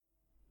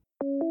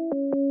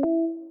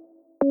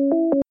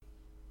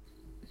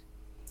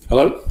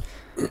Hello?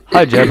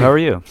 Hi, Jeb. How are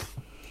you?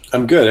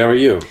 I'm good. How are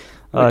you?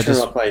 Let me turn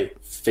Just off my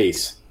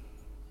face.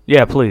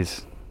 yeah,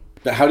 please.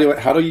 How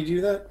do you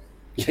do that?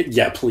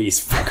 Yeah,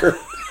 please, fucker.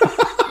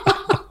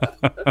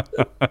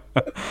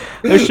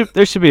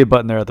 There should be a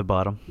button there at the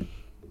bottom.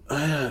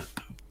 Uh,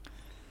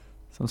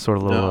 Some sort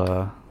of little.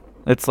 no.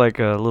 It's like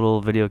a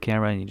little video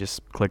camera, and you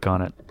just click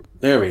on it.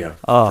 There we go.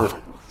 Oh,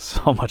 Perfect.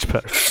 so much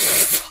better.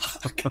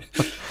 Fuck.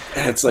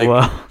 And it's like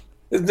Well,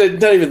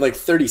 it's not even like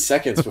 30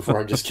 seconds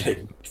before I'm just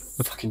getting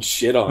fucking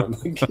shit on.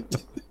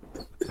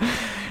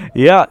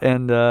 yeah,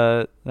 and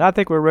I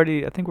think we're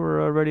ready. I think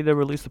we're ready to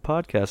release the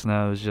podcast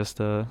now. It's just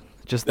that.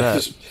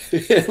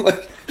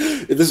 Like,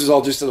 this is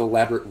all just an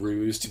elaborate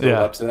ruse to build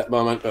Yeah. up to that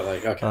moment, but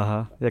like, okay.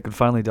 Yeah, I can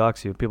finally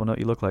dox you. People know what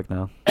you look like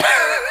now.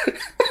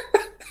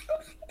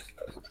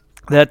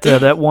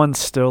 That one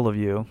still of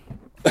you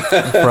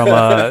from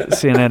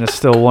CNN is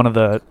still one of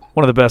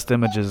the best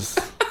images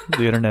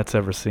the internet's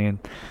ever seen.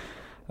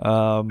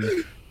 Um,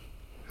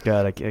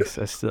 God, I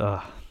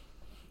still.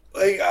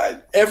 Like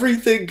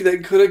everything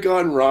that could have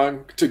gone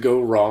wrong to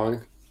go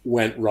wrong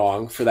went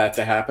wrong for that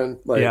to happen.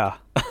 Like Yeah.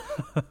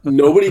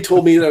 nobody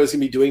told me that I was gonna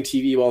be doing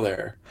TV while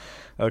there.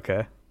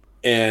 Okay.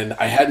 And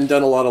I hadn't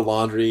done a lot of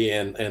laundry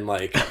and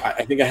like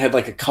I think I had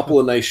like a couple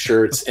of nice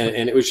shirts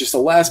and it was just a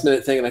last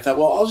minute thing and I thought,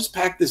 well, I'll just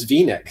pack this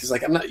V-neck because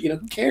like I'm not,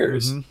 who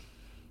cares? Mhm.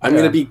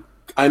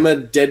 I'm a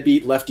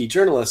deadbeat lefty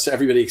journalist, so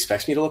everybody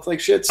expects me to look like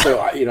shit.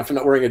 So if I'm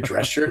not wearing a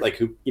dress shirt,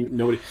 like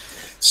nobody.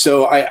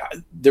 So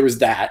there was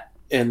that,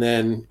 and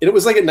then it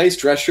was like a nice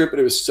dress shirt, but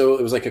it was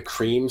like a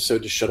cream, so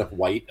it just showed up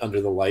white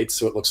under the lights,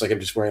 so it looks like I'm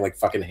just wearing like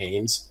fucking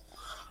Hanes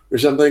or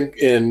something.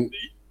 And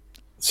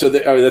so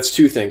that's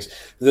two things.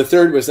 The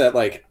third was that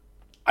like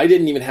I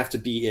didn't even have to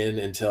be in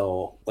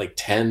until like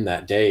 10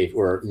 that day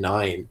or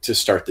 9 to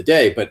start the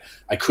day, but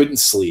I couldn't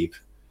sleep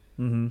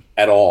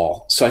at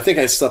all. So I think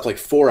I slept like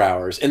 4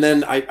 hours, and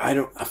then I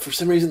don't for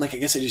some reason like I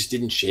guess I just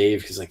didn't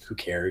shave because like who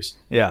cares?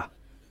 Yeah.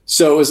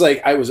 So it was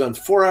like I was on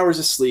 4 hours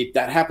of sleep.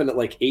 That happened at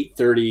like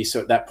 8:30. So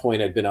at that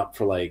point I'd been up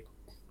for like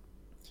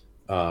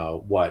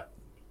what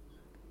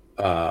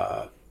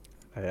I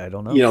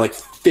don't know. like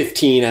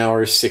 15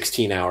 hours,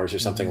 16 hours or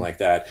something like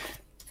that.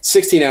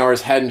 16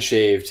 hours, hadn't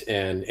shaved,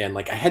 and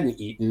like I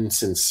hadn't eaten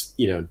since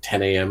 10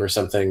 a.m. or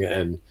something,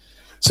 and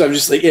so I'm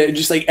just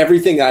like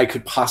everything that I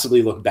could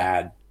possibly look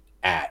bad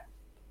at,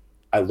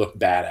 I looked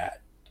bad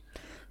at.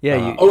 Yeah.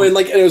 And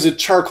it was a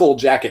charcoal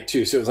jacket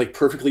too, so it was like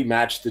perfectly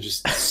matched the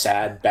just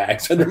sad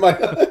bags under my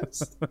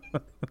eyes.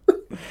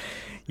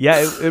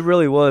 Yeah. It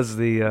really was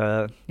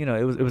the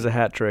it was a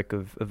hat trick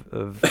of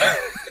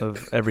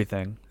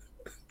everything.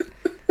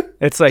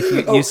 It's like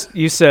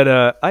you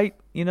said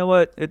you know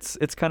what,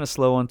 it's kind of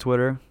slow on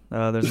Twitter.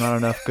 There's not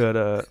enough good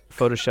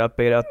Photoshop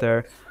bait out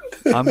there.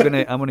 I'm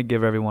gonna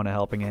give everyone a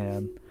helping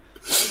hand.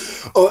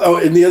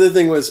 And the other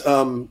thing was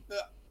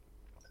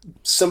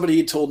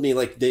somebody told me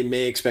like they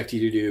may expect you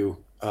to do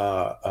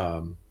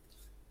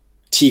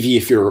TV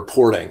if you're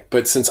reporting,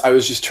 but since I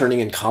was just turning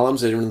in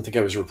columns, I didn't think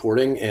I was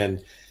reporting,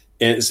 and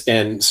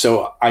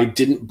so I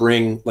didn't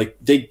bring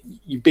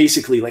you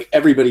basically like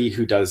everybody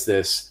who does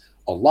this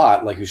a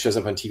lot, like who shows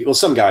up on TV. Well,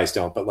 some guys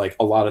don't, but like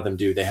a lot of them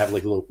do. They have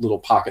like little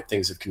pocket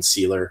things of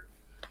concealer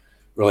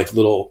or like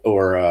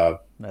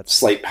That's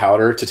slight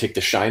powder to take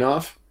the shine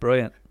off.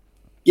 brilliant.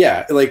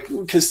 Yeah, like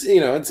because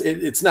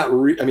it's not.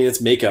 I mean,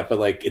 it's makeup, but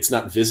like it's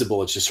not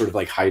visible. It's just sort of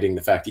like hiding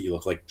the fact that you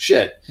look like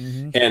shit.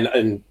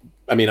 And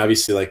I mean,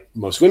 obviously, like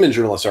most women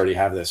journalists already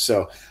have this.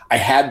 So I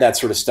had that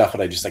sort of stuff,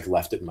 but I just like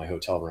left it in my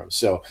hotel room.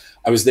 So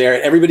I was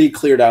there. Everybody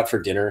cleared out for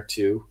dinner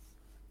too,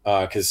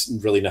 because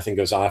really nothing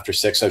goes on after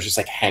 6. I was just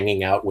like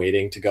hanging out,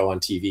 waiting to go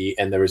on TV,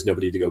 and there was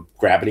nobody to go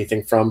grab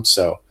anything from.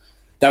 So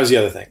that was the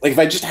other thing. Like if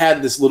I just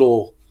had this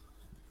little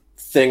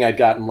thing I'd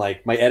gotten,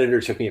 like my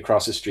editor took me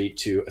across the street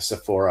to a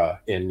Sephora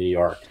in New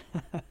York,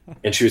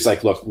 and she was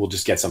like, "Look, we'll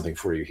just get something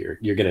for you here.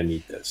 You're gonna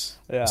need this."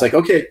 Yeah. It's like,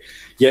 okay,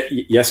 yeah,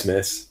 yes,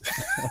 miss.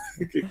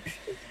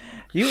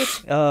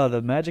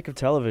 The magic of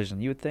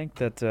television. You would think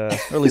that, or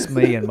at least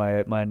me and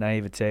my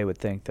naivete would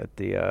think that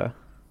the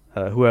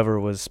whoever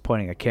was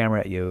pointing a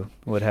camera at you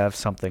would have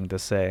something to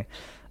say.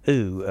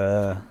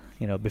 Ooh,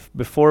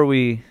 before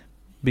we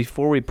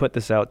put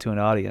this out to an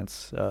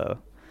audience,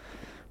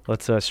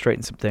 let's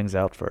straighten some things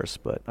out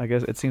first. But I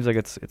guess it seems like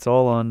it's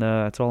all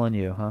on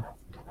you, huh?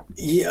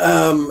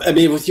 Yeah, I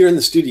mean, with you're in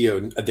the studio,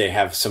 they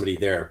have somebody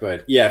there.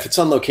 But yeah, if it's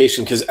on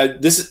location, because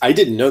I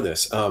didn't know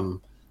this.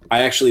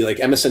 I actually like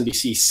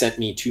MSNBC sent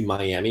me to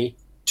Miami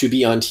to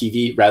be on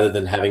TV rather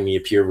than having me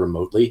appear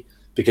remotely,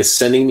 because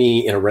sending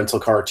me in a rental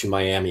car to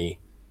Miami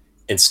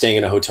and staying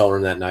in a hotel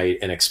room that night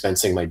and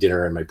expensing my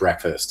dinner and my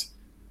breakfast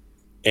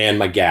and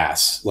my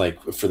gas,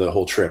 like for the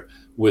whole trip,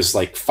 was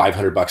like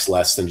 $500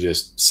 less than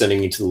just sending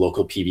me to the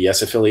local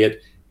PBS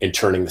affiliate and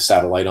turning the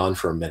satellite on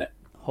for a minute.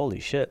 Holy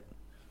shit.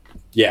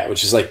 Yeah,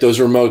 which is like those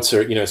remotes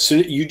are,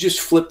 soon you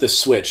just flip the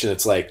switch and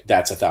it's like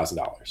that's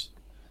 $1,000.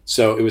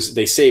 So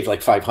they saved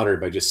like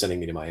 500 by just sending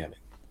me to Miami.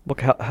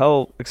 Look,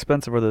 how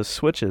expensive are those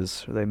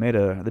switches? Are they made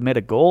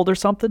of gold or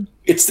something?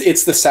 It's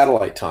the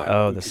satellite time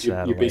Oh, the because you're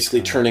satellite basically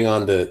time. turning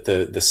on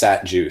the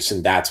sat juice,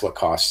 and that's what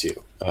costs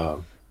you.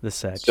 The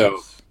sat So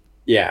juice.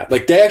 yeah,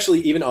 like they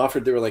actually even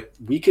offered. They were like,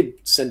 we could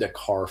send a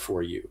car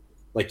for you.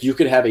 Like you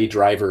could have a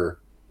driver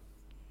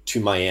to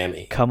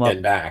Miami Come up.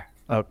 and back,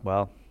 Oh,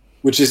 well,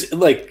 which is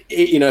like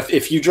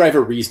if you drive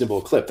a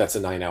reasonable clip, that's a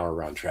 9 hour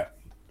round trip.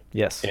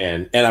 yes.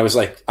 And I was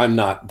like, I'm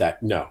not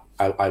that. No,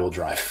 I will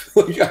drive.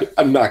 Like,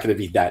 I'm not going to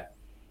be that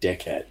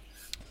dickhead.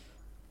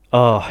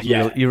 Oh,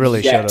 you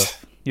really should have. Yet.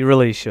 You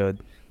really should.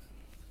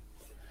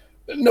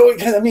 No,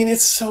 I mean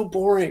it's so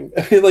boring.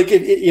 I mean, like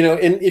and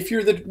if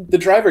you're the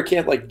driver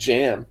can't like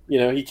jam,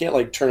 he can't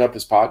like turn up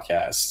his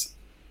podcast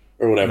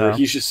or whatever. No.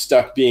 He's just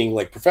stuck being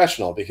like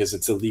professional because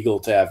it's illegal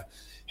to have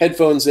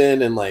headphones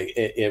in and like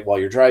while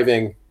you're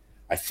driving.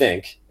 I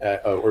think, or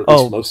at least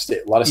Oh, most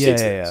a lot of yeah,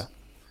 states yeah, it yeah. is. Oh,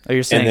 you're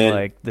And saying then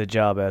like the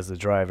job as the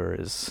driver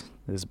is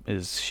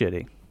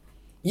shitty.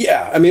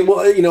 yeah, I mean, well,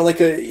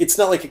 it's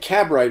not like a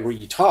cab ride where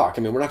you talk.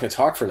 I mean, we're not going to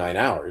talk for 9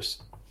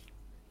 hours,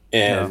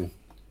 No.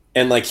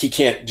 and like he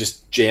can't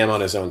just jam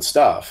on his own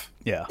stuff,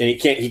 Yeah. and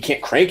he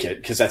can't crank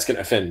it because that's going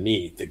to offend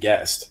me, the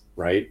guest,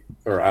 right?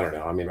 Or I don't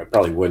know. I mean, I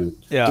probably wouldn't,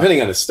 Yeah.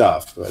 depending on his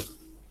stuff, but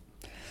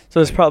So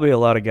there's probably a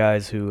lot of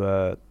guys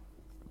who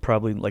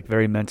probably like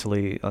very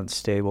mentally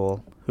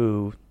unstable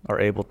who are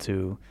able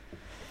to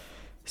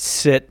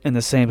sit in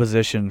the same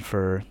position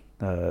for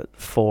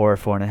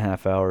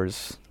 4.5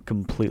 hours,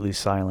 completely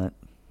silent,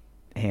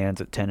 hands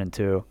at 10 and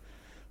 2,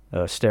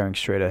 staring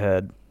straight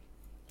ahead,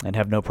 and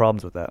have no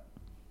problems with that.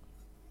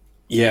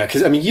 yeah,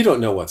 because I mean, you don't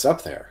know what's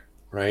up there,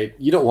 right?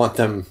 You don't want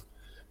them.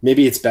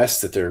 Maybe it's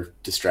best that they're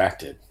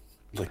distracted.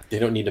 Like they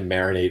don't need to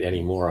marinate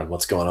anymore on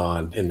what's going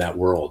on in that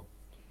world.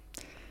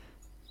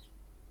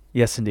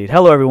 Yes, indeed.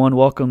 Hello, everyone.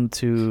 Welcome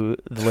to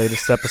the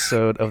latest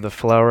episode of the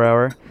Flower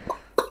Hour.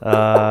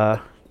 Uh,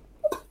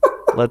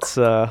 let's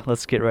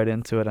get right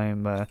into it. I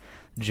am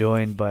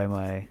joined by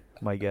my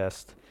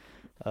guest.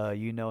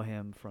 You know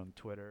him from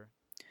Twitter.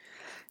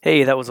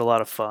 Hey, that was a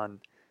lot of fun.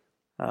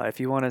 If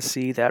you want to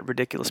see that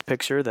ridiculous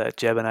picture that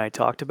Jeb and I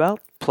talked about,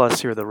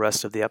 plus hear the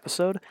rest of the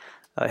episode,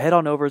 head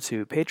on over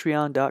to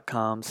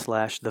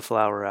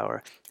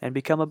patreon.com/theflowerhour and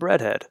become a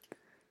breadhead.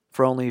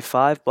 For only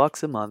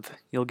 $5 a month,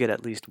 you'll get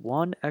at least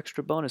one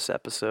extra bonus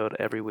episode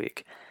every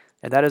week,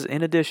 and that is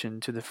in addition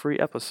to the free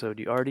episode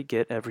you already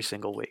get every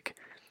single week.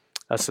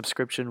 A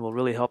subscription will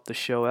really help the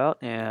show out,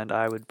 and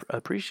I would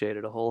appreciate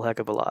it a whole heck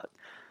of a lot.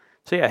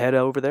 So yeah, head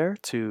over there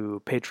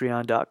to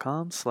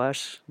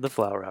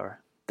patreon.com/theflowerhour.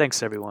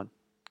 Thanks, everyone.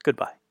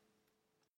 Goodbye.